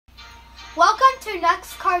Welcome to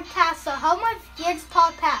Next Card Casa, home of Kids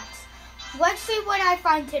Pop Packs. Let's see what I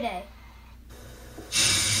find today.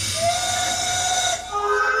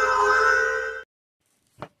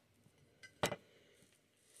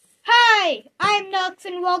 Hi, I'm Nux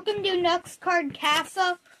and welcome to Next Card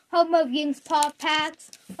Casa, home of Ying's Pop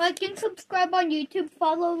Packs. Like and subscribe on YouTube,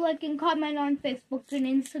 follow, like, and comment on Facebook and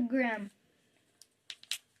Instagram.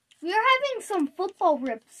 We are having some football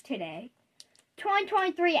rips today.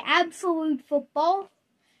 2023 Absolute Football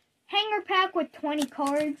hanger pack with 20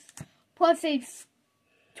 cards, plus a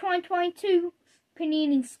 2022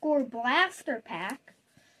 Panini Score Blaster pack.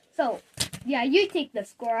 So, yeah, you take the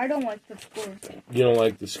score. I don't like the score. You don't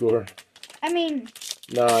like the score? I mean...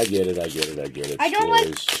 No, I get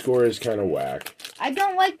it. Score is kind of whack. I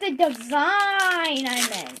don't like the design, I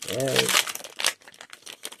meant. Alright.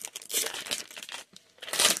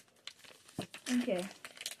 Okay.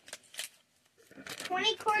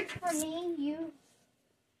 20 cards for me,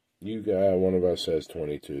 You got, one of us has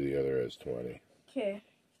 22, the other has 20. Okay.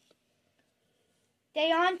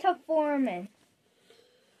 Deonta Foreman.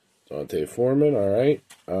 Dante Foreman, alright.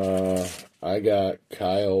 I got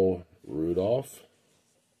Kyle Rudolph.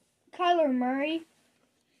 Kyler Murray.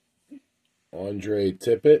 Andre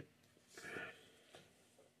Tippett.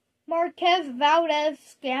 Marquez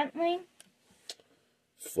Valdez-Scantling.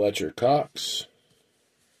 Fletcher Cox.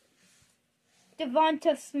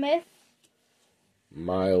 Devonta Smith.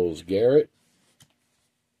 Myles Garrett.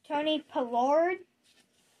 Tony Pollard.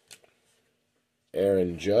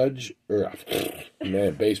 Aaron Judge.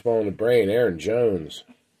 Man, baseball in the brain. Aaron Jones.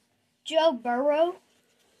 Joe Burrow.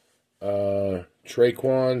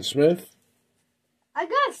 Traquan Smith. I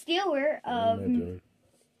got a Steeler of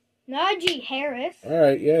Najee Harris.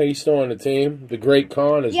 Alright, yeah, he's still on the team. The Great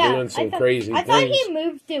Khan is doing some crazy things. I thought he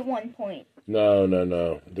moved at one point. No.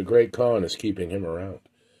 The Great Khan is keeping him around.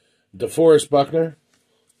 DeForest Buckner.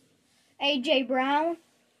 A.J. Brown.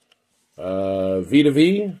 Vita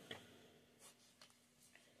V.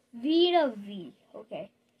 Okay.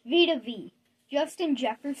 Vita V. Justin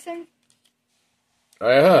Jefferson.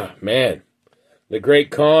 Man. The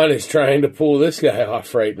Great Khan is trying to pull this guy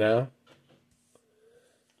off right now.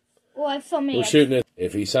 Well, I have so many. We're shooting it.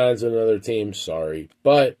 If he signs another team, sorry.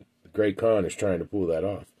 But the Great Khan is trying to pull that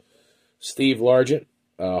off. Steve Largent,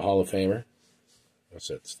 Hall of Famer. I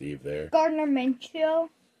said Steve there. Gardner Minshew.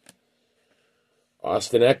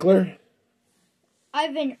 Austin Eckler. I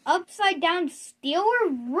have an upside-down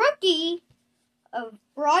Steeler rookie of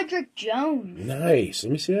Broderick Jones. Nice.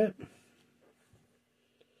 Let me see that.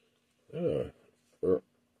 Are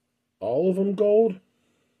all of them gold?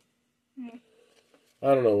 I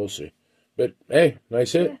don't know. We'll see. But, hey,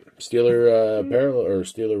 nice hit. Steeler parallel or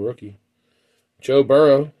Steeler rookie. Joe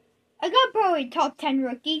Burrow. I got Burrow a top 10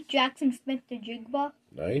 rookie. Jackson Smith the Jigba.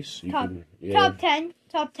 Nice. Top 10.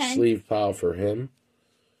 Sleeve pile for him.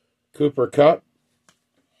 Cooper Kupp.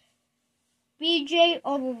 B.J.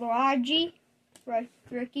 Olaraji,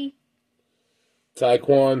 rookie.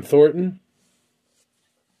 Tyquan Thornton.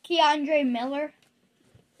 Keandre Miller.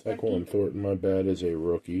 Tyquan Thornton, my bad, is a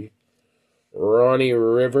rookie. Ronnie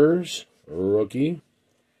Rivers, rookie.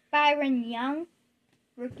 Byron Young,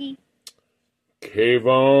 rookie.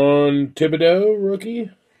 Kayvon Thibodeau, rookie.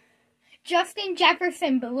 Justin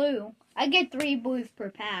Jefferson, blue. I get 3 blues per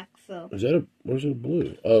pack, so. Where's a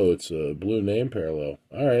blue? Oh, it's a blue name parallel.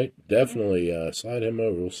 All right, definitely slide him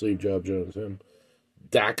over. We'll sleeve Job Jones him.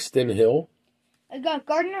 Daxton Hill. I got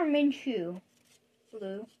Gardner Minshew,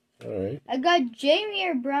 blue. All right. I got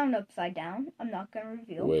Jameer Brown upside down. I'm not going to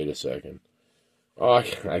reveal. Wait a second. Oh,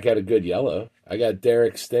 I got a good yellow. I got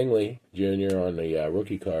Derek Stingley Jr. on the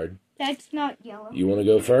rookie card. That's not yellow. You want to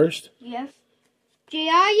go first? Yes.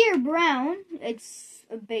 Jameer Brown. It's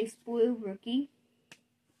a base blue rookie.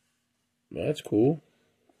 That's cool.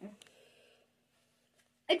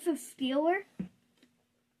 It's a Steeler.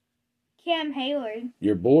 Cam Hayward.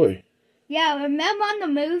 Your boy. Yeah, remember on the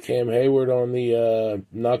move? Cam Hayward on the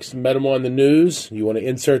Knox met him on the news. You want to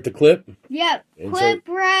insert the clip? Yep. Clip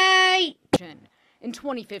right. In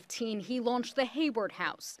 2015, he launched the Hayward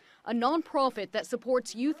House, a nonprofit that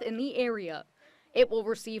supports youth in the area. It will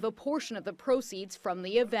receive a portion of the proceeds from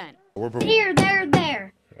the event. Here,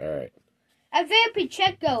 there. All right. Isaiah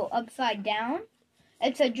Pacheco upside down.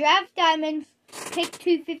 It's a draft diamonds, pick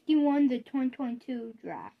 251, the 2022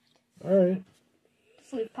 draft. All right.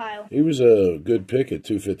 Sleeve pile. He was a good pick at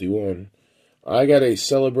 251. I got a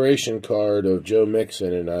celebration card of Joe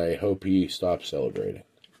Mixon, and I hope he stops celebrating.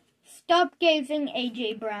 Stop gazing,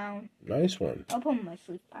 A.J. Brown. Nice one. I'll put him in my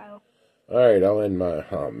sleeve pile. All right, I'll end my...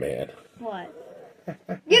 Oh, man. What?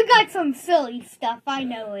 You got some silly stuff, I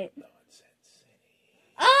know it.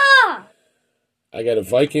 Ah! I got a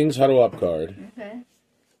Vikings Huddle Up card. Okay.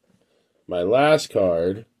 My last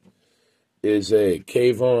card is a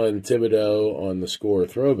Kayvon Thibodeau on the score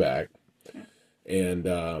throwback. And,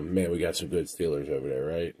 man, we got some good Steelers over there,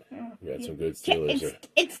 right? We got some good Steelers there.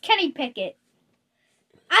 It's Kenny Pickett.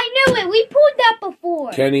 I knew it. We pulled that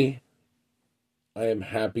before. Kenny, I am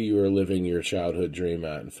happy you are living your childhood dream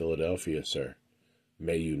out in Philadelphia, sir.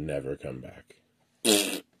 May you never come back.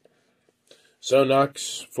 So,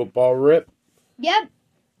 Knox, football rip. Yep.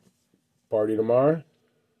 Party tomorrow.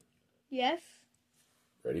 Yes.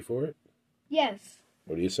 Ready for it? Yes.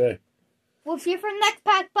 What do you say? We'll see you for the next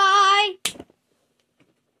pack. Bye.